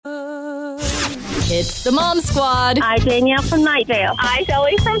It's the Mom Squad. Hi, Danielle from Nightdale. Hi,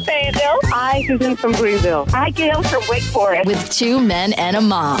 Shelly from Fayetteville. Hi, Susan from Greenville. Hi, Gail from Wake Forest. With 2 men and a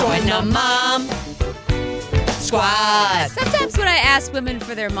mom. Join the Mom Squad. Sometimes when I ask women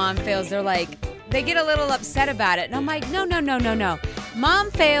for their mom fails, they're like, they get a little upset about it. And I'm like, no.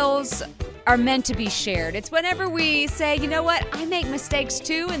 Mom fails are meant to be shared. It's whenever we say, you know what, I make mistakes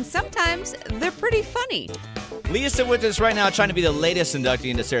too, and sometimes they're pretty funny. Lisa with us right now, trying to be the latest inductee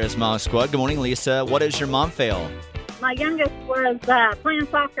into Sarah's Mom Squad. Good morning, Lisa. What is your mom fail? My youngest was playing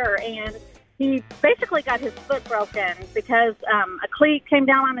soccer, and he basically got his foot broken because a cleat came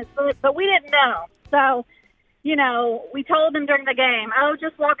down on his foot, but we didn't know. So, we told him during the game,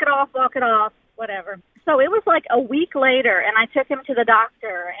 just walk it off, whatever. So it was like a week later, and I took him to the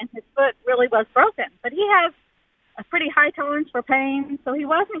doctor, and his foot really was broken. But he has a pretty high tolerance for pain, so he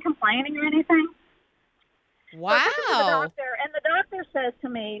wasn't complaining or anything. Wow. So I took him to the doctor, and the doctor says to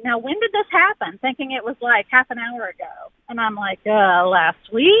me, now, when did this happen? Thinking it was like half an hour ago. And I'm like,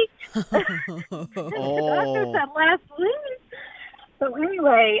 last week? The doctor said last week. So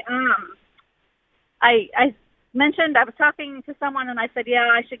anyway, I mentioned I was talking to someone, and I said,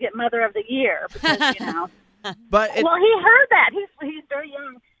 I should get Mother of the Year because, But well, he heard that. He's very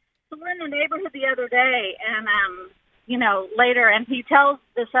young. So we're in the neighborhood the other day, and, later, and he tells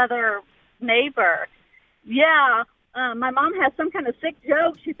this other neighbor, my mom has some kind of sick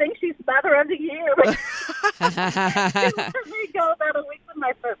joke. She thinks she's Mother of the Year. It let me go about a week with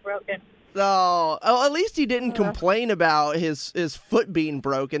my foot broken. Oh, at least he didn't complain about his foot being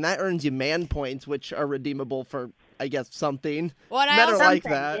broken. That earns you man points, which are redeemable for, I guess, something. Well, and better like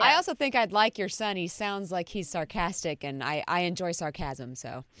that. I also think I'd like your son. He sounds like he's sarcastic, and I enjoy sarcasm.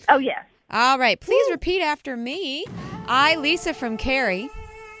 So. Oh, yeah. All right. Please repeat after me. I, Lisa from Cary.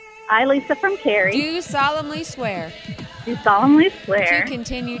 I, Lisa from Cary. Do solemnly swear. Do solemnly swear. To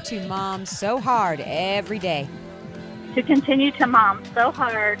continue to mom so hard every day. To continue to mom so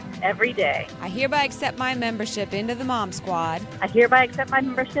hard every day. I hereby accept my membership into the Mom Squad. I hereby accept my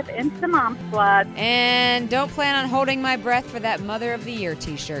membership into the Mom Squad. And don't plan on holding my breath for that Mother of the Year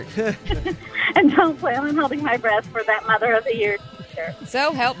t-shirt. And don't plan on holding my breath for that Mother of the Year t-shirt.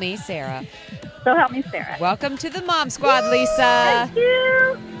 So help me, Sarah. So help me, Sarah. Welcome to the Mom Squad, Lisa. Thank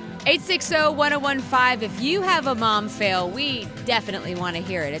you. 860-1015. If you have a mom fail, we definitely want to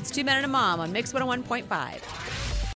hear it. It's 2 Men and a Mom on Mix 101.5.